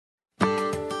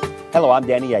Hello, I'm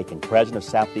Danny Aiken, President of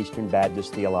Southeastern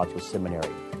Baptist Theological Seminary.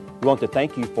 We want to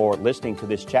thank you for listening to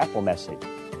this chapel message.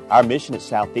 Our mission at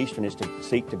Southeastern is to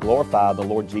seek to glorify the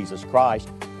Lord Jesus Christ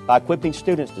by equipping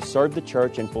students to serve the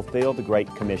church and fulfill the Great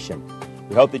Commission.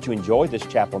 We hope that you enjoy this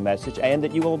chapel message and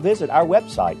that you will visit our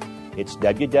website. It's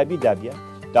www.sebts.edu.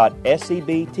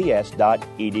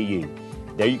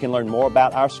 There you can learn more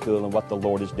about our school and what the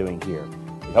Lord is doing here.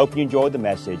 We hope you enjoyed the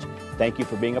message. Thank you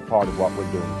for being a part of what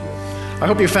we're doing here. I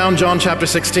hope you found John chapter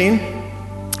 16.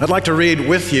 I'd like to read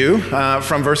with you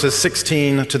from verses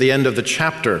 16 to the end of the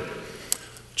chapter.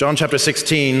 John chapter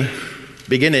 16,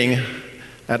 beginning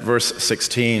at verse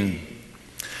 16.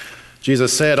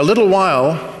 Jesus said, "A little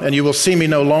while, and you will see me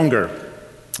no longer.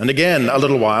 And again, a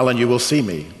little while, and you will see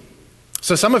me."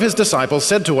 So some of his disciples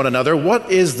said to one another,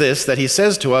 "What is this that he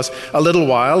says to us, 'A little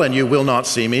while, and you will not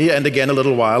see me, and again a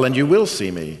little while, and you will see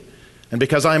me'? And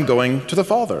because I am going to the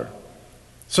Father."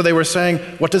 So they were saying,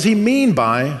 "What does he mean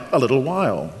by a little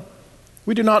while?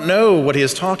 We do not know what he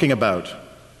is talking about."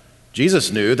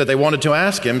 Jesus knew that they wanted to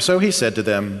ask him, so he said to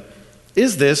them,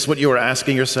 "Is this what you are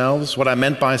asking yourselves, what I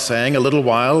meant by saying, 'A little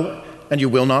while, and you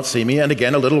will not see me, and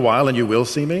again a little while, and you will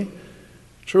see me'?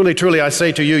 Truly, truly, I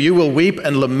say to you, you will weep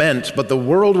and lament, but the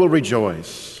world will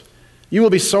rejoice. You will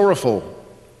be sorrowful,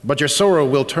 but your sorrow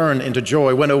will turn into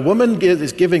joy. When a woman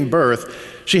is giving birth,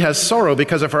 she has sorrow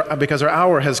because her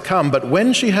hour has come, but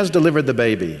when she has delivered the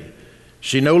baby,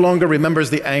 she no longer remembers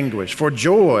the anguish for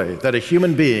joy that a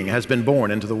human being has been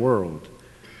born into the world.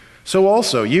 So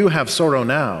also you have sorrow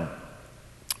now,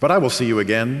 but I will see you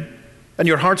again, and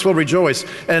your hearts will rejoice,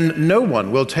 and no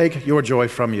one will take your joy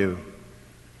from you.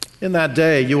 In that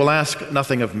day you will ask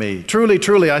nothing of me. Truly,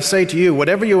 truly, I say to you,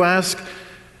 whatever you ask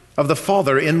of the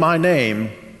Father in my name,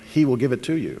 he will give it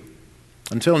to you.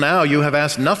 Until now you have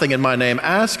asked nothing in my name.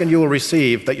 Ask and you will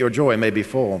receive, that your joy may be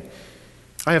full.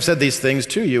 I have said these things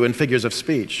to you in figures of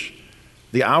speech.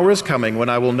 The hour is coming when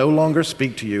I will no longer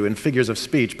speak to you in figures of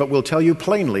speech, but will tell you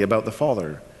plainly about the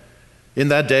Father. In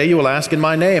that day you will ask in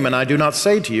my name, and I do not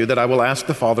say to you that I will ask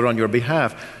the Father on your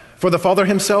behalf. For the Father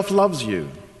himself loves you,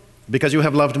 because you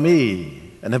have loved me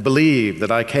and have believed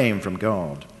that I came from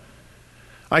God.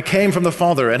 I came from the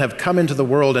Father and have come into the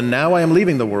world, and now I am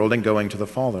leaving the world and going to the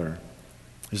Father."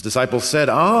 His disciples said,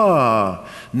 "Now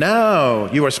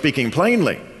you are speaking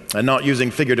plainly and not using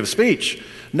figurative speech.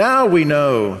 Now we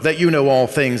know that you know all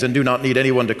things and do not need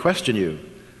anyone to question you.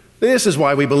 This is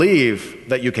why we believe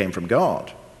that you came from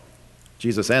God."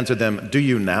 Jesus answered them, "Do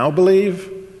you now believe?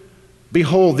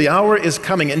 Behold, the hour is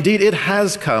coming. Indeed, it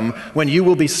has come when you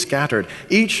will be scattered,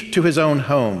 each to his own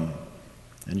home.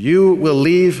 And you will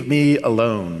leave me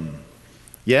alone.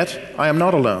 Yet I am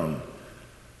not alone,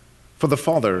 for the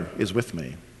Father is with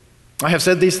me. I have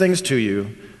said these things to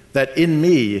you, that in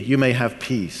me you may have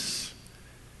peace.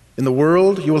 In the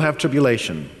world you will have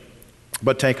tribulation,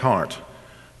 but take heart,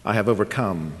 I have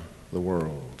overcome the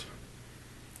world."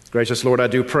 Gracious Lord, I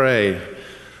do pray,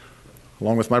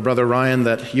 along with my brother Ryan,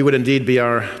 that you would indeed be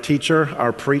our teacher,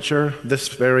 our preacher, this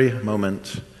very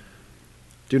moment.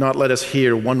 Do not let us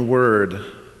hear one word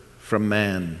from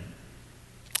man.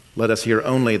 Let us hear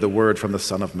only the word from the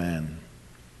Son of Man.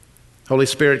 Holy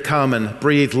Spirit, come and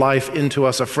breathe life into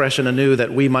us afresh and anew,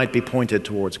 that we might be pointed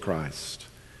towards Christ.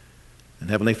 And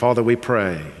Heavenly Father, we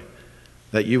pray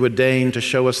that you would deign to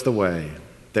show us the way,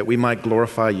 that we might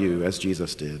glorify you as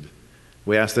Jesus did.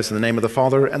 We ask this in the name of the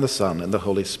Father and the Son and the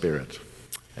Holy Spirit.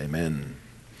 Amen.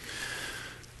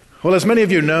 Well, as many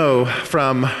of you know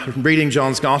from reading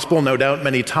John's Gospel, no doubt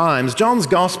many times, John's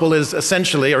Gospel is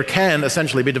essentially, or can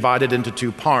essentially be divided into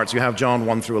two parts. You have John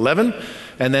 1 through 11,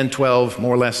 and then 12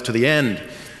 more or less to the end.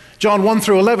 John 1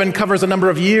 through 11 covers a number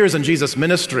of years in Jesus'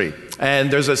 ministry,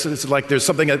 and there's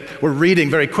something that we're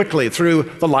reading very quickly through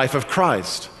the life of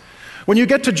Christ. When you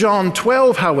get to John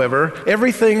 12, however,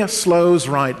 everything slows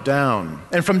right down.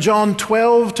 And from John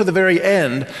 12 to the very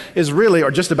end is really, or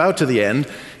just about to the end,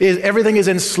 everything is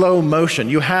in slow motion.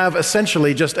 You have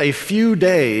essentially just a few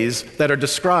days that are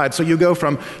described. So you go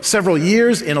from several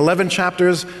years in 11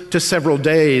 chapters to several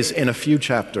days in a few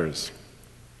chapters.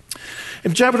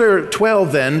 And chapter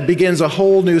 12 then begins a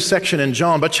whole new section in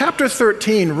John, but chapter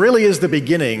 13 really is the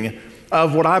beginning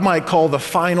of what I might call the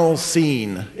final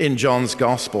scene in John's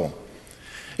Gospel.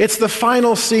 It's the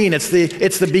final scene. It's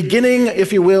the beginning,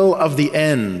 if you will, of the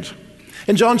end.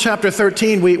 In John chapter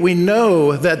 13, we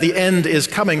know that the end is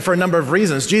coming for a number of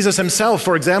reasons. Jesus himself,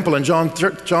 for example, in John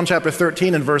chapter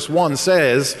 13 and verse 1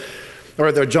 says,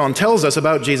 or John tells us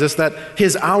about Jesus, that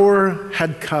his hour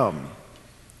had come.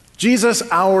 Jesus'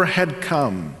 hour had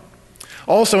come.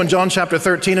 Also in John chapter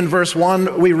 13 and verse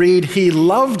 1, we read, he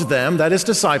loved them, that is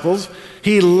disciples,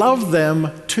 he loved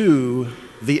them to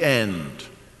the end.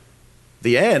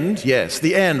 The end? Yes,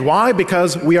 the end. Why?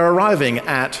 Because we are arriving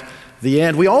at the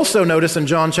end. We also notice in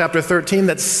John chapter 13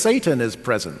 that Satan is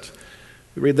present.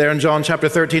 We read there in John chapter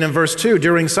 13 and verse 2,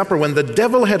 during supper, when the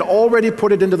devil had already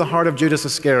put it into the heart of Judas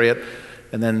Iscariot,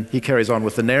 and then he carries on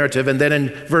with the narrative. And then in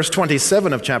verse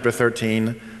 27 of chapter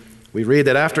 13, we read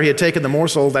that after he had taken the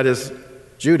morsel, that is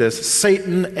Judas,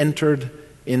 Satan entered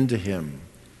into him.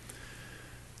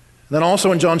 Then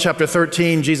also in John chapter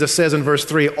 13, Jesus says in verse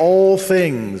 3, all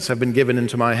things have been given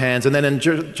into my hands. And then in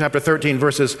chapter 13,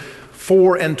 verses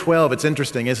 4 and 12, it's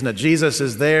interesting, isn't it? Jesus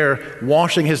is there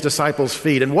washing his disciples'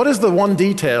 feet. And what is the one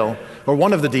detail, or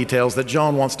one of the details, that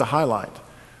John wants to highlight?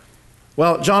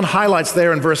 Well, John highlights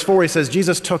there in verse 4, he says,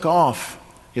 Jesus took off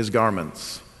his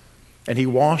garments, and he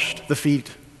washed the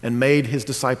feet and made his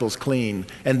disciples clean,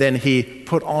 and then he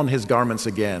put on his garments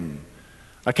again.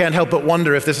 I can't help but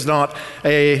wonder if this is not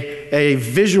a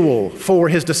visual for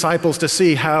his disciples to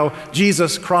see how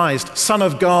Jesus Christ, Son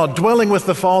of God, dwelling with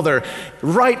the Father,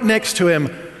 right next to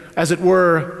him, as it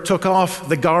were, took off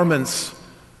the garments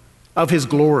of his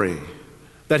glory,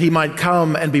 that he might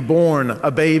come and be born a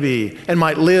baby and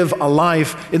might live a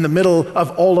life in the middle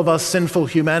of all of us sinful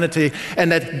humanity,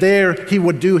 and that there he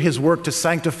would do his work to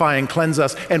sanctify and cleanse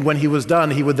us, and when he was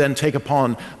done, he would then take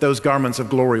upon those garments of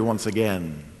glory once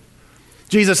again.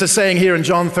 Jesus is saying here in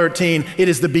John 13, it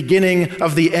is the beginning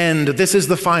of the end. This is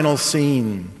the final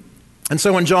scene. And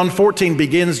so when John 14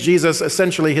 begins, Jesus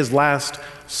essentially his last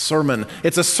sermon.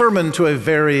 It's a sermon to a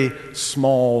very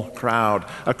small crowd,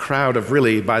 a crowd of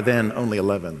really, by then, only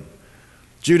 11.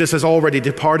 Judas has already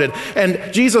departed,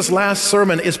 and Jesus' last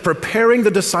sermon is preparing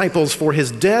the disciples for his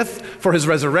death, for his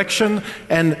resurrection,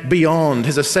 and beyond,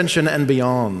 his ascension and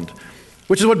beyond.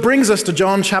 Which is what brings us to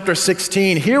John chapter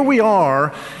 16. Here we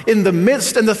are in the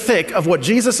midst and the thick of what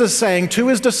Jesus is saying to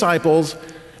his disciples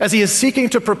as he is seeking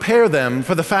to prepare them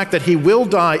for the fact that he will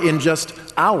die in just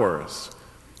hours,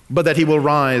 but that he will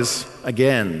rise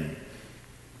again.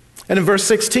 And in verse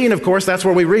 16, of course, that's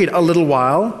where we read, a little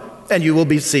while, and you will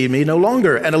see me no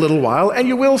longer, and a little while, and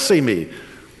you will see me.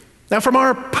 Now, from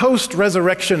our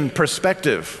post-resurrection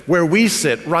perspective, where we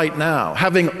sit right now,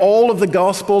 having all of the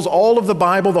Gospels, all of the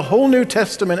Bible, the whole New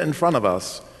Testament in front of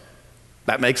us,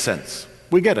 that makes sense.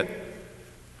 We get it.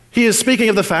 He is speaking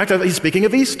of the fact that he's speaking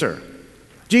of Easter.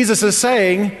 Jesus is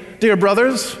saying, dear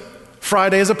brothers,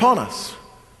 Friday is upon us,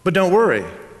 but don't worry,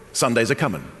 Sundays are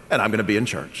coming, and I'm going to be in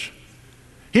church.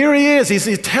 Here he is,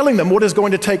 he's telling them what is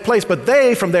going to take place, but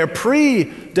they, from their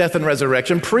pre-death and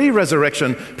resurrection,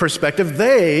 pre-resurrection perspective,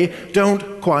 they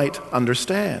don't quite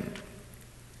understand.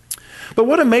 But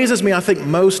what amazes me, I think,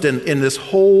 most in this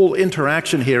whole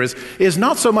interaction here is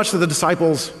not so much that the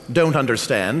disciples don't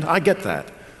understand. I get that.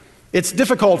 It's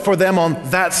difficult for them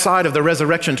on that side of the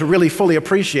resurrection to really fully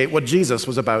appreciate what Jesus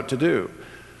was about to do.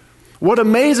 What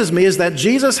amazes me is that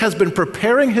Jesus has been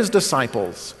preparing his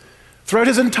disciples throughout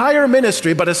his entire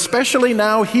ministry, but especially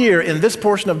now here in this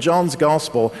portion of John's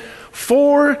gospel,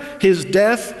 for his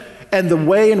death and the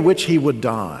way in which he would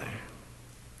die.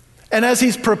 And as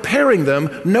he's preparing them,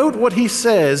 note what he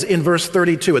says in verse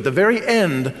 32, at the very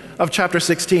end of chapter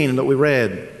 16 that we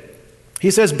read. He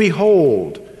says,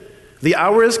 behold, the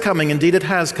hour is coming, indeed it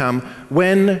has come,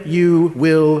 when you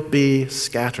will be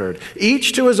scattered,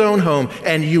 each to his own home,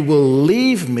 and you will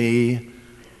leave me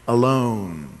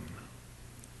alone.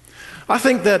 I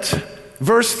think that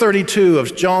verse 32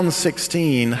 of John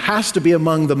 16 has to be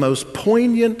among the most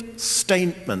poignant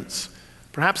statements,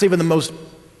 perhaps even the most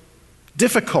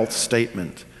difficult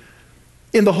statement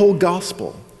in the whole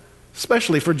gospel,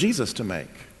 especially for Jesus to make.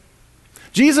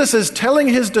 Jesus is telling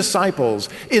his disciples,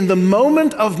 in the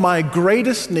moment of my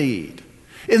greatest need,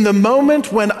 in the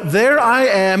moment when there I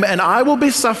am and I will be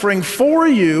suffering for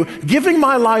you, giving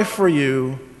my life for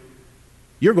you,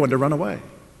 you're going to run away.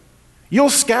 You'll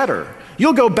scatter.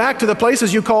 You'll go back to the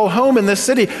places you call home in this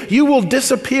city. You will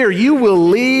disappear. You will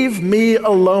leave me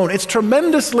alone. It's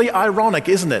tremendously ironic,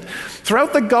 isn't it?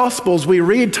 Throughout the Gospels, we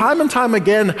read time and time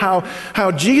again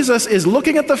how Jesus is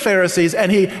looking at the Pharisees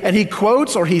and he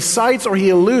quotes or he cites or he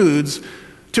alludes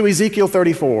to Ezekiel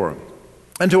 34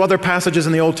 and to other passages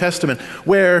in the Old Testament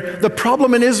where the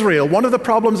problem in Israel, one of the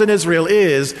problems in Israel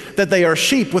is that they are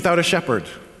sheep without a shepherd.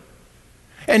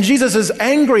 And Jesus is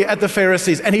angry at the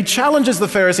Pharisees, and he challenges the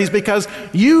Pharisees because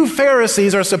you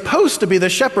Pharisees are supposed to be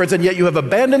the shepherds, and yet you have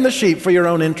abandoned the sheep for your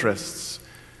own interests.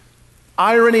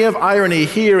 Irony of irony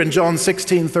here in John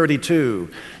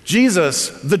 16:32. Jesus,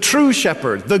 the true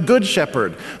shepherd, the good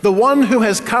shepherd, the one who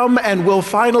has come and will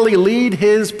finally lead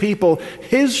his people,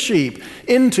 his sheep,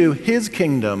 into his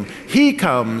kingdom, he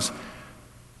comes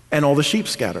and all the sheep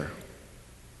scatter.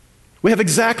 We have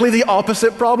exactly the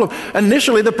opposite problem.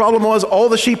 Initially, the problem was all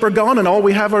the sheep are gone and all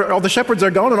the shepherds are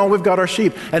gone and all we've got are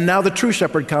sheep. And now the true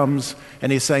shepherd comes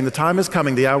and he's saying, the time is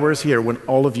coming, the hour is here when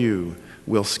all of you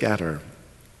will scatter.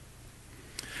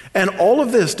 And all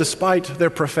of this despite their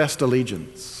professed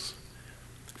allegiance.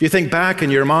 If you think back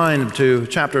in your mind to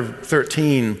chapter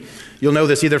 13, you'll know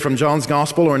this either from John's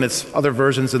gospel or in its other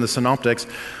versions in the synoptics.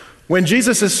 When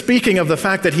Jesus is speaking of the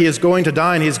fact that he is going to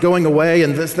die and he's going away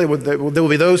and there will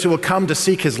be those who will come to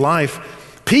seek his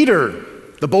life, Peter,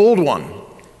 the bold one,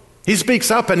 he speaks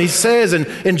up and he says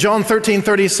in John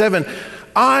 13:37,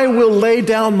 I will lay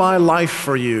down my life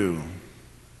for you.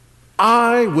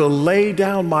 I will lay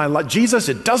down my life. Jesus,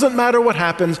 it doesn't matter what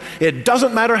happens. It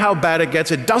doesn't matter how bad it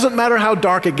gets. It doesn't matter how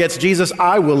dark it gets. Jesus,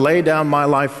 I will lay down my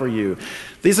life for you.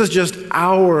 This is just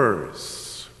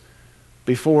hours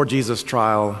before Jesus'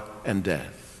 trial and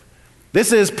death.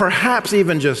 This is perhaps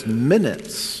even just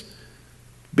minutes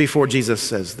before Jesus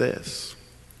says this.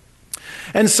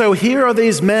 And so here are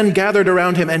these men gathered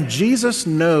around him, and Jesus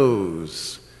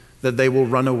knows that they will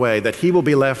run away, that he will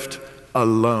be left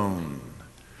alone.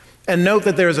 And note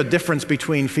that there is a difference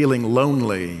between feeling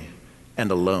lonely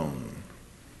and alone.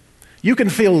 You can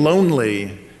feel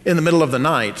lonely in the middle of the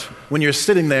night when you're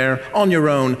sitting there on your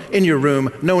own in your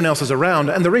room, no one else is around,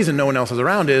 and the reason no one else is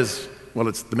around is, well,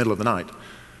 it's the middle of the night.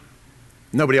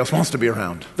 Nobody else wants to be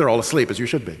around. They're all asleep, as you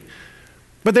should be.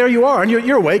 But there you are, and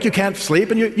you're awake, you can't sleep,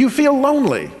 and you feel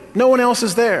lonely. No one else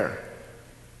is there.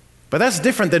 But that's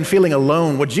different than feeling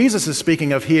alone. What Jesus is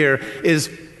speaking of here is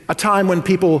a time when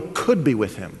people could be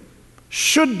with him,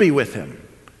 should be with him,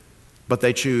 but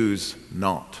they choose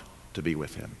not to be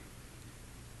with him.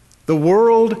 The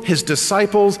world, his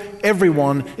disciples,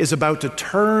 everyone is about to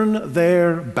turn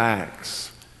their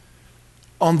backs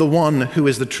on the one who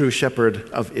is the true shepherd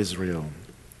of Israel.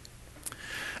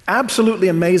 Absolutely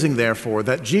amazing, therefore,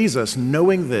 that Jesus,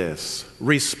 knowing this,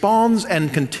 responds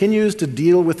and continues to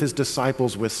deal with his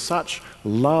disciples with such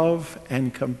love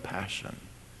and compassion.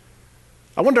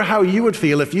 I wonder how you would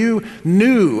feel if you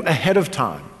knew ahead of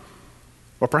time,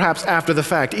 or perhaps after the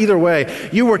fact, either way,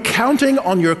 you were counting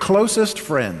on your closest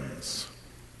friends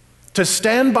to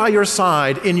stand by your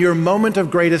side in your moment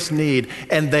of greatest need,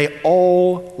 and they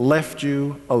all left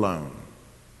you alone.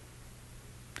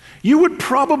 You would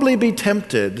probably be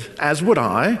tempted, as would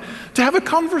I, to have a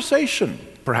conversation,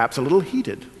 perhaps a little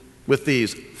heated, with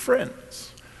these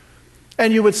friends.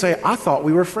 And you would say, I thought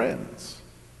we were friends.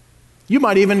 You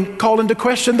might even call into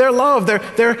question their love,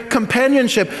 their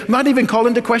companionship, might even call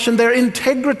into question their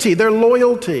integrity, their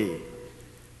loyalty.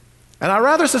 And I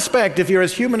rather suspect if you're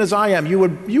as human as I am, you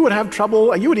would have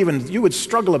trouble, you would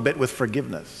struggle a bit with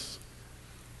forgiveness.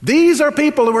 These are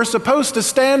people who are supposed to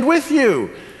stand with you.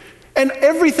 And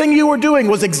everything you were doing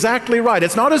was exactly right.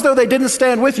 It's not as though they didn't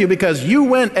stand with you because you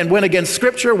went against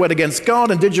Scripture, went against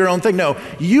God, and did your own thing. No,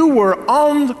 you were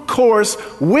on course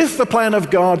with the plan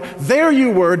of God. There you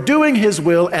were, doing his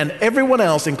will, and everyone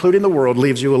else, including the world,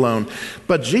 leaves you alone.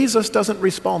 But Jesus doesn't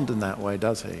respond in that way,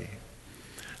 does he?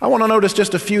 I want to notice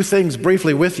just a few things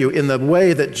briefly with you in the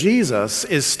way that Jesus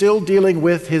is still dealing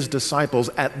with his disciples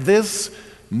at this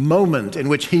moment in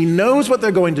which he knows what they're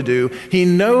going to do, he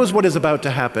knows what is about to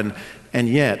happen, and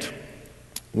yet,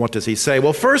 what does he say?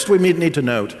 Well, first we need to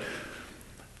note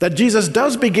that Jesus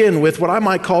does begin with what I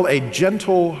might call a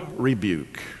gentle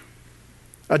rebuke.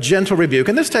 A gentle rebuke.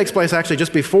 And this takes place actually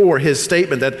just before his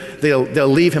statement that they'll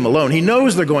leave him alone. He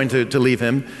knows they're going to leave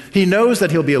him. He knows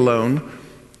that he'll be alone.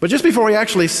 But just before he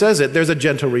actually says it, there's a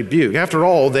gentle rebuke. After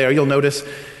all, there you'll notice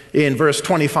in verse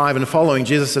 25 and following,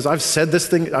 Jesus says, I've said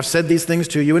these things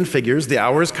to you in figures. The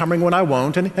hour is coming when I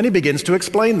won't. And he begins to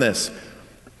explain this.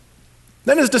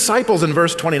 Then his disciples in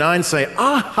verse 29 say,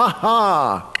 ah, ha,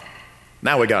 ha.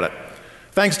 Now we got it.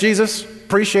 Thanks, Jesus.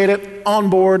 Appreciate it. On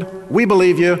board. We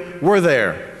believe you. We're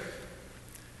there.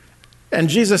 And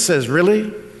Jesus says,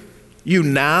 really? You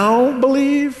now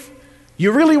believe?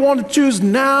 You really want to choose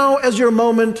now as your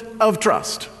moment of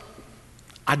trust?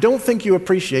 I don't think you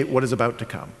appreciate what is about to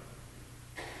come.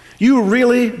 You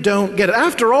really don't get it.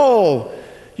 After all,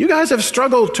 you guys have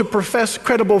struggled to profess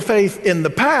credible faith in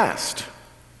the past.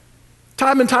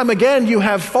 Time and time again, you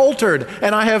have faltered,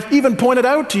 and I have even pointed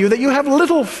out to you that you have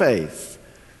little faith.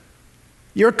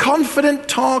 Your confident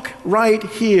talk right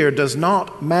here does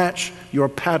not match your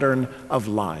pattern of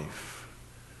life.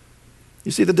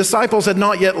 You see, the disciples had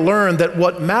not yet learned that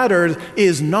what mattered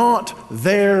is not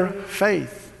their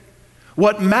faith.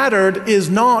 What mattered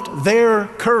is not their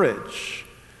courage.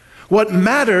 What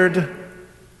mattered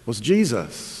was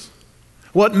Jesus.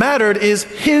 What mattered is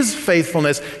his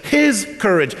faithfulness, his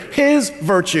courage, his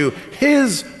virtue,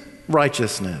 his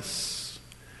righteousness.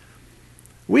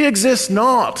 We exist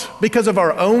not because of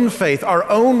our own faith, our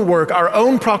own work, our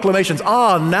own proclamations.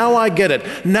 Now I get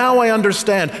it. Now I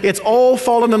understand. It's all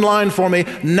fallen in line for me.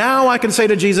 Now I can say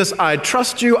to Jesus, I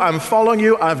trust you. I'm following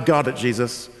you. I've got it,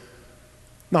 Jesus.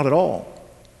 Not at all.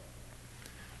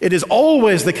 It is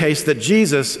always the case that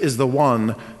Jesus is the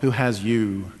one who has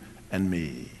you and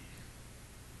me.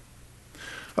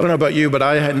 I don't know about you, but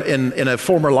I had in a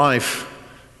former life,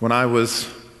 when I was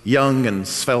young and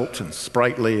svelte and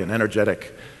sprightly and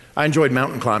energetic, I enjoyed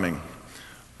mountain climbing.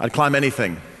 I'd climb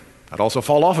anything. I'd also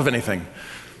fall off of anything.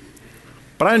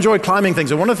 But I enjoyed climbing things,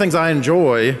 and one of the things I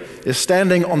enjoy is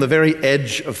standing on the very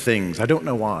edge of things. I don't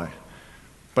know why,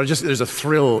 but there's a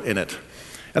thrill in it.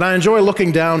 And I enjoy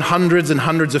looking down hundreds and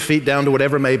hundreds of feet down to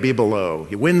whatever may be below.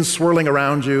 The wind swirling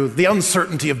around you, the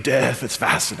uncertainty of death, it's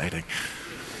fascinating.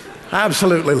 I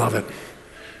absolutely love it.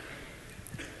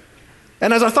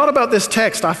 And as I thought about this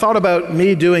text, I thought about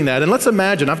me doing that. And let's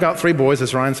imagine, I've got 3 boys,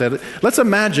 as Ryan said. Let's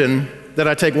imagine that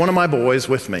I take one of my boys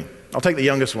with me. I'll take the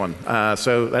youngest one.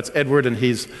 So that's Edward, and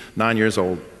he's 9 years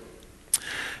old.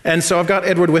 And so I've got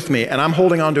Edward with me, and I'm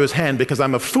holding onto his hand because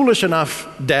I'm a foolish enough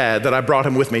dad that I brought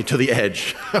him with me to the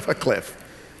edge of a cliff.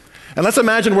 And let's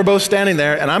imagine we're both standing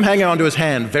there, and I'm hanging onto his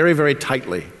hand very, very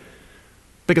tightly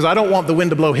because I don't want the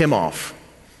wind to blow him off.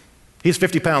 He's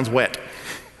 50 pounds wet.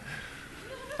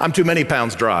 I'm too many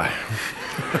pounds dry.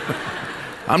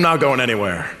 I'm not going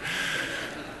anywhere.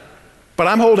 But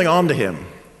I'm holding on to him.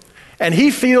 And he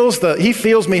feels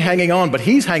me hanging on, but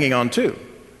he's hanging on too.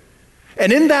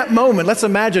 And in that moment, let's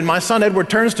imagine my son Edward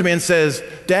turns to me and says,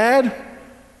 Dad,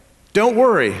 don't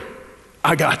worry,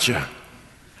 I got you.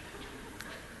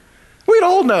 We'd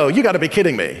all know, you got to be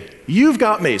kidding me. You've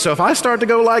got me. So if I start to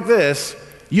go like this,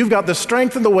 you've got the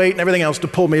strength and the weight and everything else to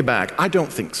pull me back. I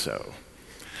don't think so.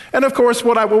 And of course,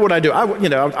 what would I do?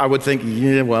 I would think,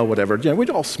 yeah, well, whatever. We'd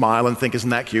all smile and think, isn't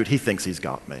that cute? He thinks he's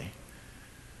got me.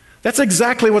 That's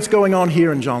exactly what's going on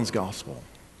here in John's gospel.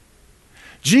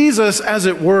 Jesus, as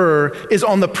it were, is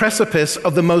on the precipice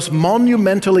of the most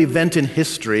monumental event in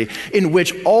history in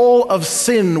which all of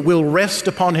sin will rest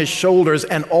upon his shoulders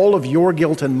and all of your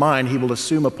guilt and mine he will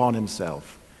assume upon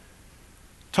himself.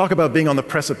 Talk about being on the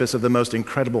precipice of the most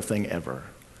incredible thing ever.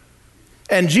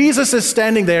 And Jesus is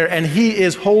standing there and he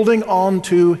is holding on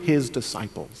to his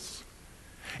disciples.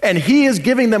 And he is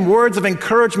giving them words of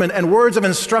encouragement and words of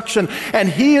instruction, and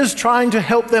he is trying to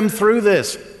help them through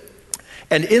this.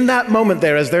 And in that moment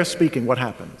there, as they're speaking, what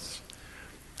happens?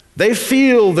 They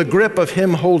feel the grip of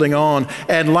him holding on,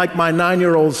 and like my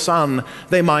 9-year-old son,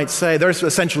 they might say, they're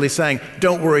essentially saying,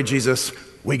 don't worry, Jesus,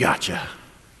 we got you.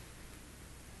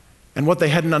 And what they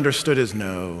hadn't understood is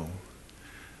no.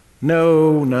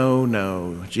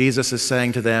 Jesus is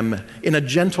saying to them in a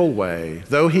gentle way,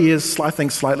 though he is, I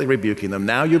think, slightly rebuking them,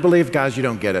 now you believe, guys, you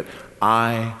don't get it.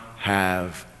 I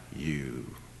have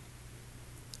you.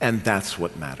 And that's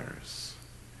what matters.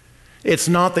 It's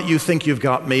not that you think you've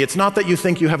got me. It's not that you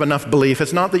think you have enough belief.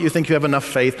 It's not that you think you have enough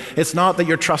faith. It's not that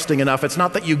you're trusting enough. It's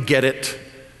not that you get it.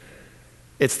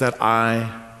 It's that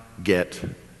I get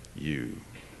you.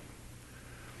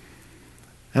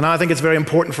 And I think it's very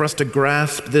important for us to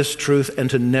grasp this truth and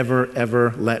to never,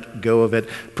 ever let go of it.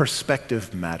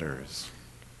 Perspective matters.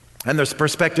 And the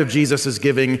perspective Jesus is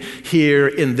giving here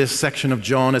in this section of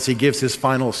John as he gives his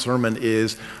final sermon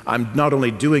is, I'm not only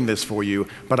doing this for you,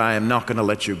 but I am not going to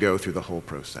let you go through the whole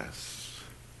process.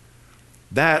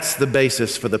 That's the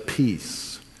basis for the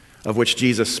peace of which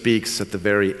Jesus speaks at the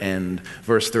very end.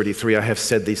 Verse 33, I have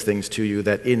said these things to you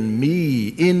that in me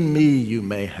you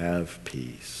may have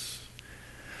peace.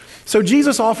 So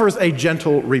Jesus offers a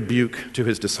gentle rebuke to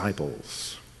his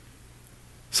disciples.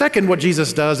 Second, what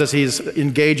Jesus does as he's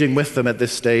engaging with them at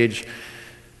this stage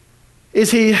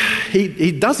is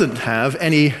he doesn't have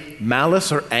any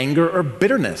malice or anger or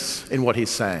bitterness in what he's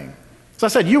saying. So I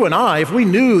said, you and I, if we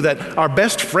knew that our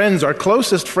best friends, our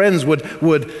closest friends would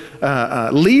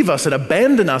leave us and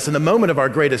abandon us in the moment of our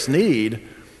greatest need,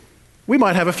 we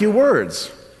might have a few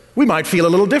words. We might feel a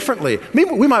little differently.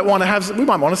 We might want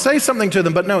to say something to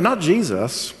them, but no, not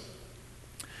Jesus.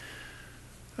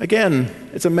 Again,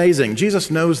 it's amazing. Jesus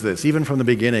knows this, even from the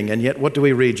beginning, and yet what do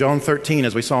we read? John 13,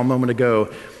 as we saw a moment ago,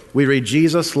 we read,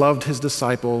 Jesus loved his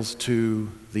disciples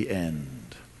to the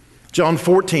end. John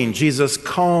 14, Jesus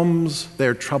calms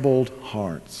their troubled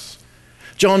hearts.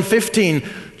 John 15,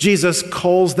 Jesus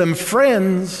calls them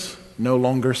friends, no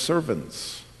longer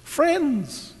servants.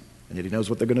 Friends, and yet he knows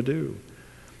what they're going to do.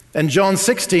 And John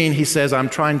 16, he says, I'm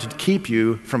trying to keep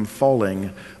you from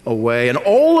falling away. And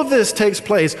all of this takes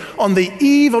place on the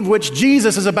eve of which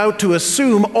Jesus is about to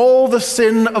assume all the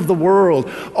sin of the world.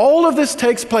 All of this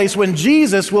takes place when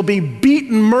Jesus will be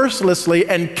beaten mercilessly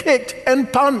and kicked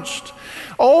and punched.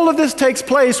 All of this takes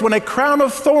place when a crown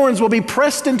of thorns will be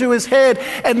pressed into his head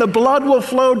and the blood will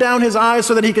flow down his eyes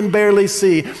so that he can barely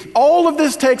see. All of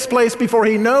this takes place before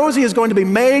he knows he is going to be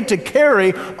made to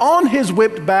carry on his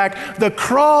whipped back the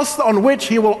cross on which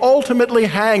he will ultimately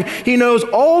hang. He knows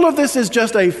all of this is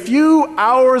just a few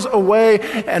hours away,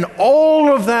 and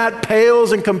all of that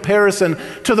pales in comparison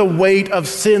to the weight of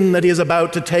sin that he is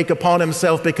about to take upon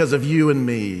himself because of you and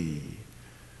me.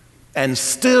 And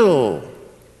still,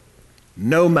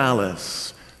 no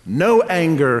malice, no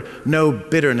anger, no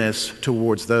bitterness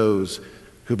towards those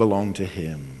who belong to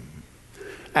him.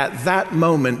 At that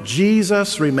moment,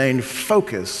 Jesus remained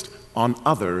focused on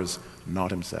others, not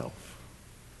himself.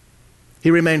 He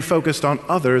remained focused on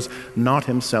others, not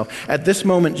himself. At this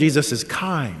moment, Jesus is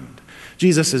kind.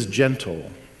 Jesus is gentle.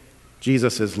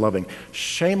 Jesus is loving.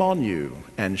 Shame on you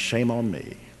and shame on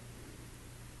me.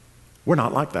 We're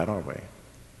not like that, are we?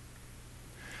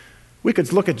 We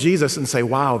could look at Jesus and say,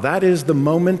 wow, that is the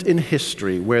moment in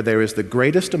history where there is the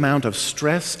greatest amount of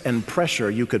stress and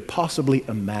pressure you could possibly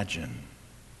imagine.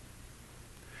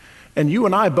 And you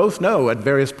and I both know at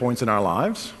various points in our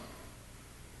lives,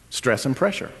 stress and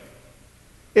pressure.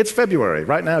 It's February.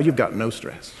 Right now, you've got no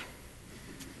stress.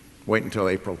 Wait until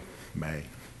April, May.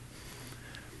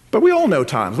 But we all know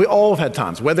times. We all have had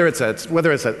times, whether it's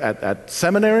at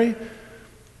seminary,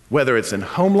 whether it's in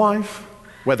home life,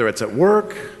 whether it's at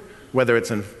work, whether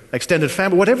it's an extended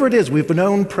family, whatever it is, we've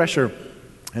known pressure.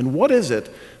 And what is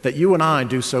it that you and I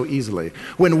do so easily?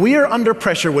 When we are under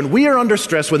pressure, when we are under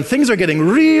stress, when things are getting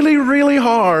really, really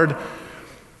hard,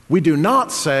 we do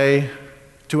not say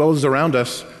to those around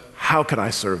us, how can I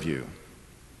serve you?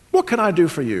 What can I do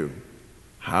for you?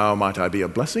 How might I be a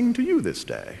blessing to you this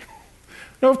day?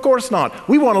 No, of course not.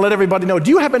 We want to let everybody know, do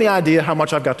you have any idea how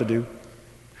much I've got to do?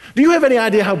 Do you have any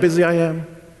idea how busy I am?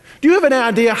 Do you have any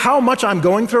idea how much I'm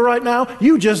going through right now?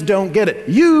 You just don't get it.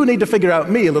 You need to figure out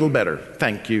me a little better.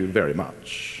 Thank you very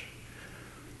much.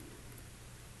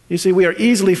 You see, we are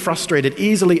easily frustrated,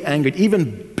 easily angered,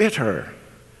 even bitter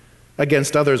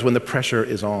against others when the pressure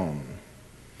is on.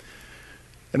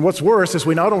 And what's worse is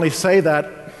we not only say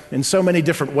that in so many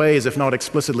different ways, if not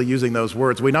explicitly using those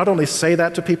words, we not only say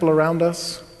that to people around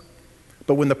us,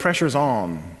 but when the pressure's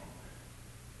on,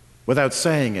 without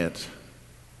saying it,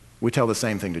 we tell the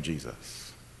same thing to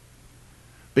Jesus.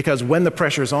 Because when the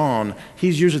pressure's on,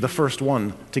 he's usually the first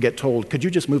one to get told, could you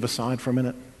just move aside for a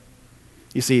minute?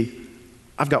 You see,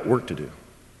 I've got work to do.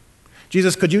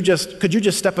 Jesus, could you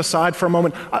just step aside for a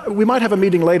moment? We might have a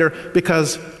meeting later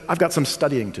because I've got some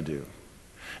studying to do.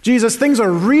 Jesus, things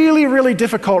are really, really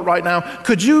difficult right now.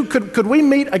 Could we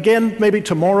meet again maybe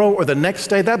tomorrow or the next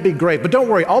day? That'd be great. But don't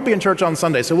worry, I'll be in church on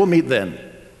Sunday, so we'll meet then.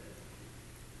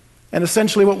 And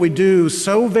essentially what we do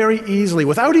so very easily,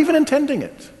 without even intending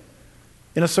it,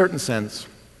 in a certain sense,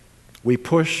 we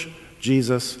push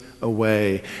Jesus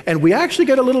away. And we actually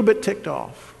get a little bit ticked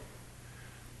off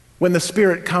when the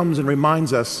Spirit comes and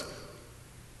reminds us,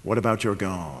 what about your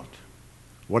God?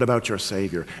 What about your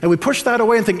Savior? And we push that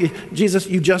away and think, Jesus,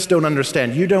 you just don't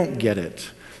understand. You don't get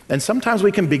it. And sometimes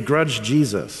we can begrudge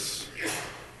Jesus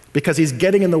because he's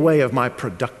getting in the way of my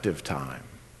productive time.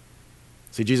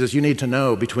 See, Jesus, you need to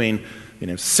know between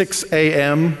 6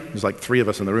 a.m., there's like 3 of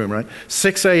us in the room, right?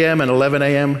 6 a.m. and 11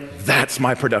 a.m., that's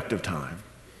my productive time.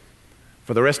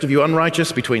 For the rest of you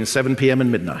unrighteous, between 7 p.m.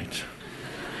 and midnight.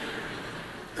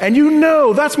 And you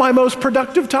know that's my most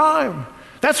productive time.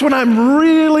 That's when I'm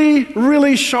really,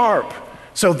 really sharp.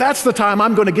 So that's the time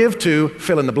I'm going to give to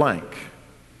fill in the blank.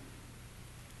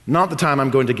 Not the time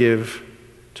I'm going to give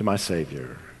to my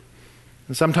Savior.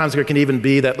 And sometimes there can even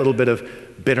be that little bit of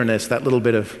bitterness, that little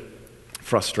bit of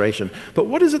frustration. But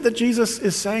what is it that Jesus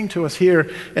is saying to us here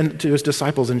and to his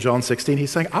disciples in John 16?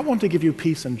 He's saying, I want to give you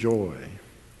peace and joy.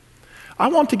 I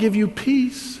want to give you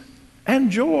peace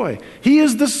and joy. He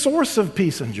is the source of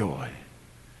peace and joy.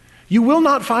 You will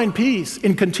not find peace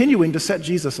in continuing to set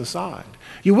Jesus aside.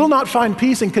 You will not find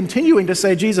peace in continuing to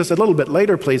say, Jesus, a little bit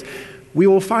later, please. We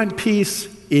will find peace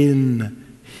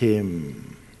in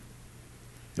him.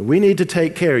 We need to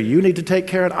take care, you need to take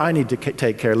care, and I need to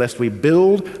take care, lest we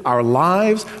build our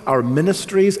lives, our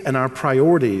ministries, and our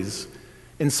priorities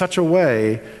in such a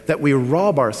way that we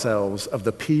rob ourselves of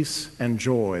the peace and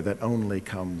joy that only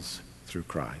comes through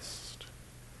Christ.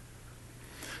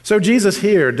 So Jesus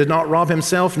here did not rob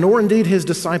himself, nor indeed his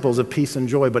disciples, of peace and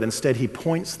joy, but instead he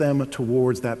points them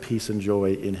towards that peace and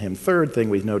joy in him. Third thing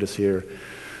we notice here,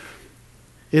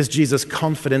 is Jesus'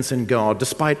 confidence in God,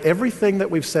 despite everything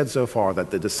that we've said so far,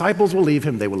 that the disciples will leave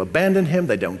him, they will abandon him,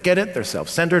 they don't get it, they're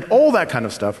self-centered, all that kind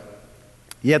of stuff.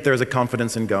 Yet there is a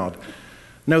confidence in God.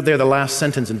 Note there the last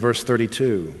sentence in verse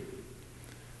 32.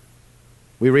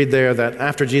 We read there that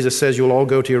after Jesus says, "You will all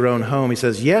go to your own home," he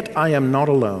says, "Yet I am not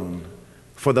alone,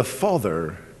 for the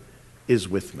Father is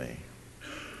with me."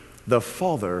 The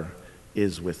Father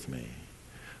is with me.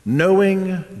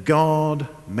 Knowing God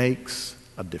makes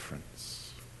a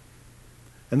difference.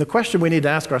 And the question we need to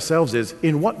ask ourselves is,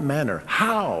 in what manner,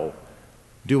 how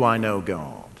do I know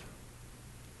God?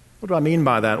 What do I mean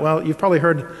by that? Well, you've probably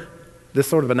heard this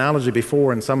sort of analogy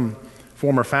before in some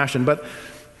form or fashion, but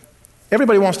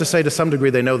everybody wants to say to some degree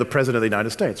they know the President of the United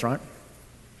States, right?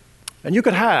 And you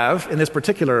could have, in this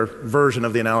particular version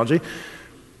of the analogy,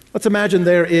 let's imagine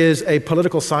there is a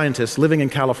political scientist living in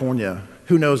California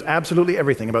who knows absolutely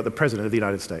everything about the President of the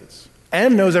United States,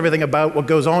 and knows everything about what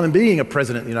goes on in being a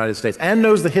President of the United States, and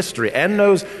knows the history, and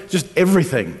knows just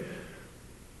everything.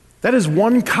 That is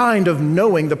one kind of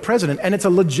knowing the President, and it's a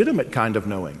legitimate kind of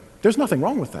knowing. There's nothing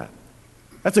wrong with that.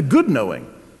 That's a good knowing.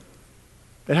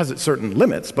 It has its certain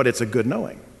limits, but it's a good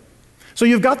knowing. So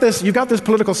you've got this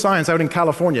political science out in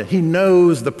California. He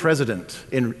knows the president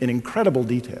in incredible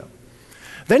detail.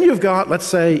 Then you've got, let's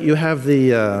say, you've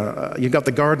got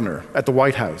the gardener at the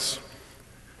White House.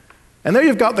 And there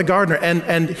you've got the gardener,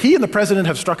 and he and the president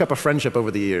have struck up a friendship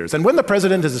over the years. And when the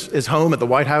president is home at the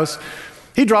White House,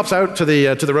 he drops out to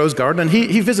the rose garden, and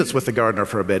he visits with the gardener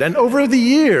for a bit. And over the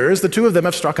years, the two of them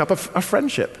have struck up a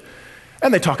friendship.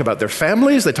 And they talk about their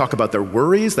families, they talk about their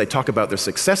worries, they talk about their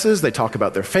successes, they talk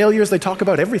about their failures, they talk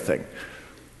about everything.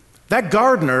 That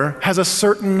gardener has a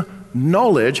certain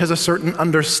knowledge, has a certain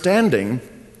understanding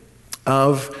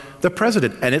of the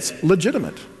president, and it's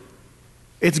legitimate.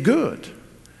 It's good.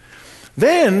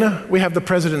 Then we have the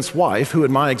president's wife, who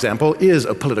in my example is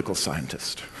a political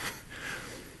scientist.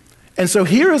 And so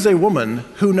here is a woman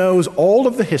who knows all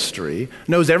of the history,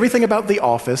 knows everything about the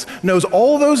office, knows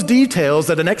all those details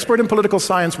that an expert in political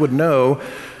science would know,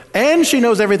 and she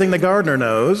knows everything the gardener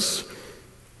knows,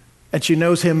 and she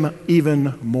knows him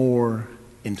even more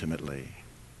intimately.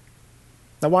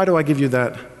 Now, why do I give you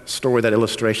that story, that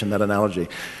illustration, that analogy?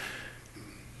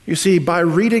 You see, by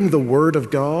reading the Word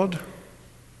of God,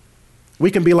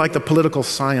 we can be like the political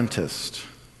scientist.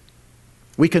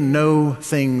 We can know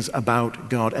things about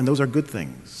God, and those are good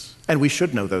things. And we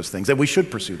should know those things, and we should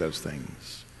pursue those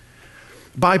things.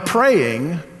 By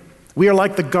praying, we are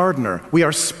like the gardener. We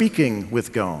are speaking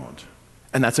with God,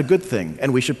 and that's a good thing,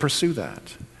 and we should pursue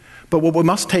that. But what we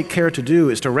must take care to do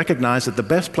is to recognize that the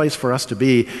best place for us to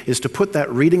be is to put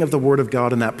that reading of the Word of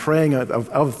God and that praying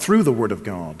through the Word of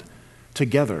God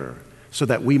together so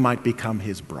that we might become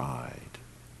His bride.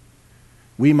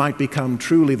 We might become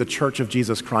truly the church of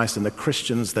Jesus Christ and the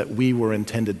Christians that we were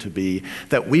intended to be,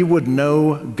 that we would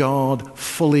know God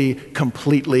fully,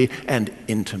 completely, and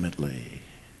intimately.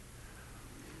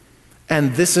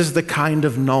 And this is the kind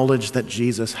of knowledge that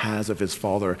Jesus has of His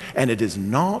Father, and it is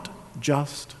not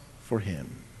just for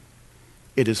Him.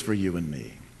 It is for you and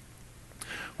me.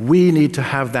 We need to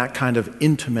have that kind of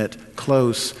intimate,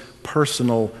 close,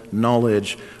 personal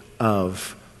knowledge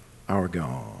of our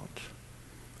God.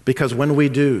 Because when we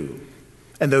do,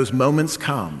 and those moments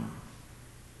come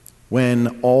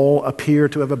when all appear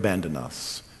to have abandoned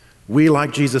us, we,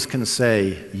 like Jesus, can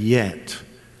say, "Yet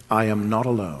I am not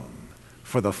alone,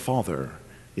 for the Father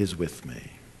is with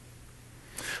me."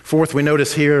 Fourth, we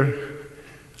notice here,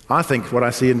 I think what I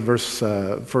see in verse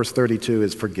 32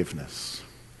 is forgiveness.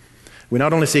 We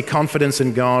not only see confidence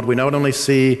in God, we not only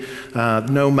see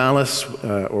no malice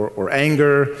or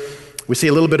anger, we see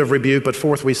a little bit of rebuke, but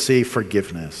fourth, we see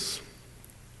forgiveness.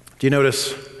 Do you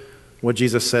notice what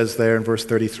Jesus says there in verse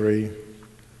 33?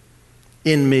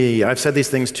 In me, I've said these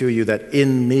things to you, that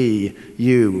in me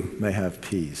you may have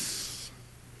peace.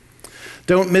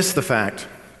 Don't miss the fact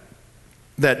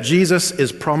that Jesus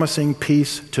is promising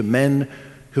peace to men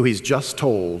who He's just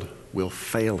told will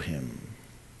fail Him.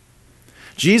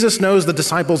 Jesus knows the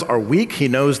disciples are weak. He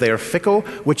knows they are fickle,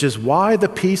 which is why the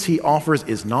peace He offers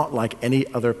is not like any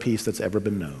other peace that's ever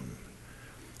been known.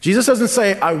 Jesus doesn't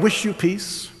say, "I wish you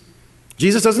peace."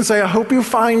 Jesus doesn't say, "I hope you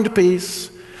find peace."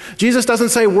 Jesus doesn't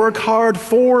say, "Work hard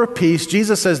for peace."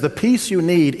 Jesus says, "The peace you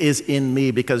need is in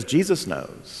me," because Jesus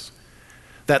knows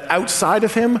that outside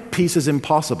of Him, peace is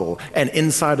impossible, and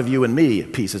inside of you and me,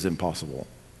 peace is impossible.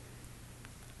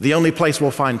 The only place we'll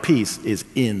find peace is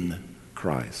in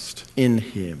Christ, in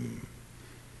Him.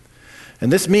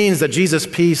 And this means that Jesus'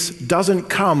 peace doesn't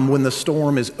come when the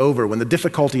storm is over, when the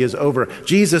difficulty is over.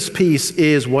 Jesus' peace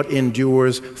is what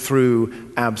endures through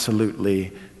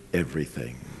absolutely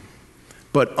everything.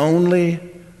 But only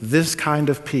this kind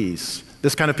of peace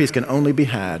can only be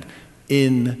had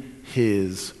in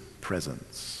his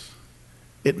presence.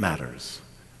 It matters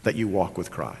that you walk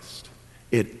with Christ.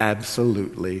 It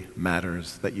absolutely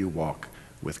matters that you walk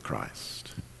with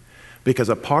Christ. Because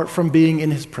apart from being in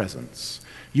his presence,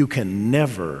 you can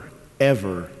never,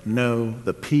 ever know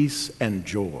the peace and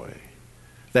joy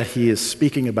that he is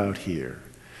speaking about here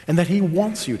and that he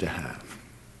wants you to have.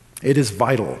 It is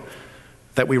vital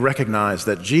that we recognize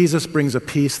that Jesus brings a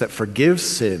peace that forgives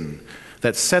sin,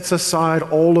 that sets aside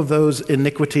all of those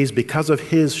iniquities because of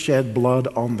his shed blood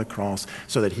on the cross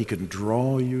so that he can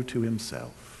draw you to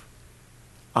himself.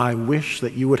 I wish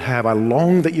that you would have, I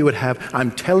long that you would have,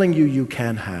 I'm telling you, you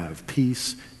can have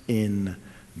peace in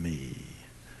me.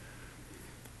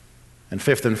 And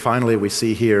fifth and finally, we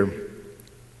see here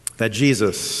that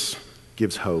Jesus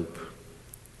gives hope.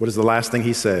 What is the last thing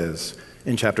he says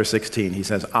in chapter 16? He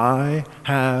says, I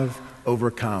have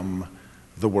overcome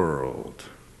the world.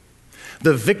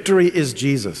 The victory is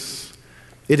Jesus.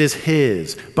 It is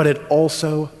his, but it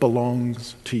also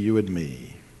belongs to you and me.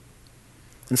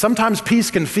 And sometimes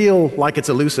peace can feel like it's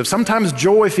elusive. Sometimes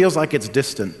joy feels like it's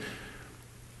distant.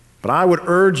 But I would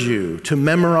urge you to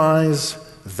memorize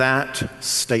that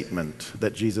statement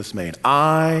that Jesus made.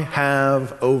 I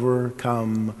have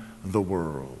overcome the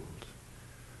world.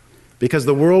 Because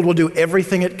the world will do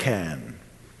everything it can.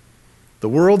 The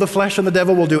world, the flesh, and the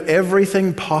devil will do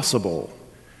everything possible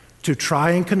to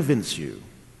try and convince you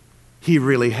he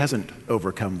really hasn't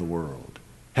overcome the world.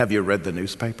 Have you read the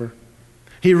newspaper?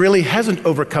 He really hasn't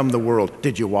overcome the world.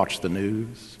 Did you watch the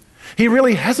news? He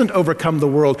really hasn't overcome the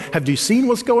world. Have you seen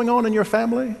what's going on in your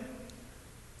family?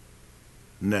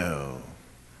 No.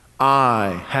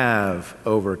 I have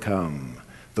overcome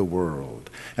the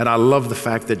world. And I love the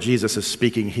fact that Jesus is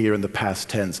speaking here in the past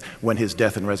tense when his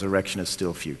death and resurrection is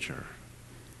still future.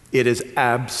 It is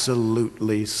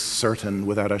absolutely certain,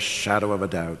 without a shadow of a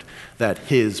doubt, that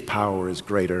his power is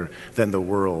greater than the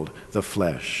world, the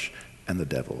flesh, and the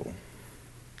devil.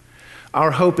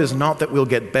 Our hope is not that we'll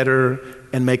get better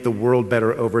and make the world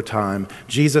better over time.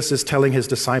 Jesus is telling his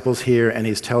disciples here, and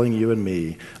he's telling you and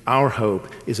me, our hope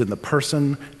is in the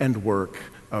person and work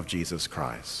of Jesus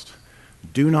Christ.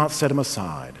 Do not set him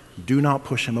aside. Do not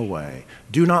push him away.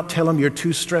 Do not tell him you're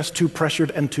too stressed, too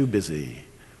pressured, and too busy.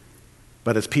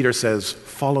 But as Peter says,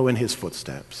 follow in his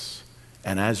footsteps.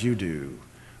 And as you do,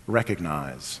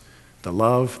 recognize the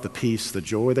love, the peace, the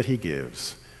joy that he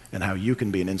gives, and how you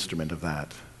can be an instrument of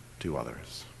that to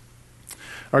others.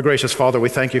 Our gracious Father, we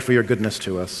thank you for your goodness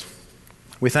to us.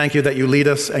 We thank you that you lead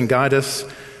us and guide us,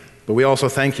 but we also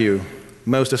thank you,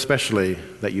 most especially,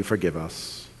 that you forgive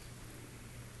us.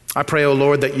 I pray, O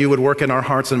Lord, that you would work in our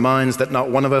hearts and minds, that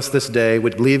not one of us this day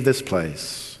would leave this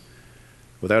place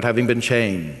without having been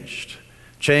changed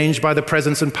by the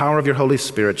presence and power of your Holy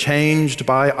Spirit, changed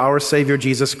by our Savior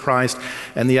Jesus Christ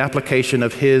and the application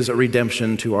of his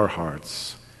redemption to our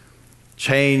hearts,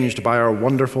 changed by our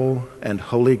wonderful and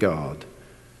holy God,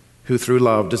 who through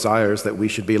love desires that we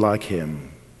should be like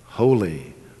him,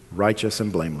 holy, righteous,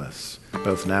 and blameless,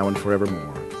 both now and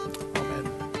forevermore. Amen.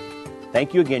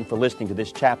 Thank you again for listening to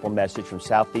this chapel message from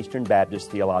Southeastern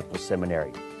Baptist Theological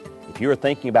Seminary. If you are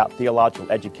thinking about theological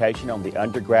education on the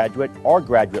undergraduate or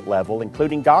graduate level,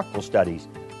 including doctoral studies,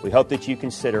 we hope that you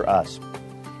consider us.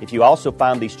 If you also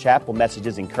find these chapel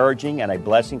messages encouraging and a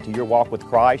blessing to your walk with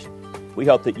Christ, we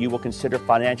hope that you will consider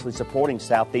financially supporting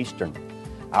Southeastern.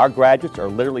 Our graduates are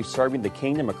literally serving the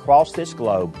kingdom across this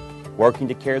globe, working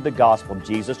to carry the gospel of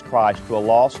Jesus Christ to a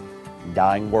lost and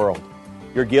dying world.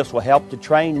 Your gifts will help to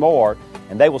train more,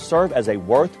 and they will serve as a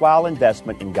worthwhile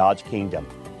investment in God's kingdom.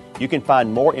 You can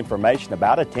find more information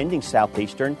about attending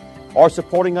Southeastern or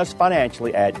supporting us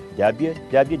financially at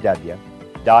www.sebts.edu.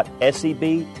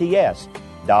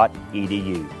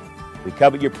 We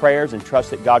covet your prayers and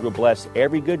trust that God will bless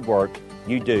every good work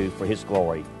you do for his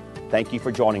glory. Thank you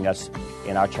for joining us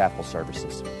in our chapel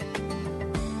services.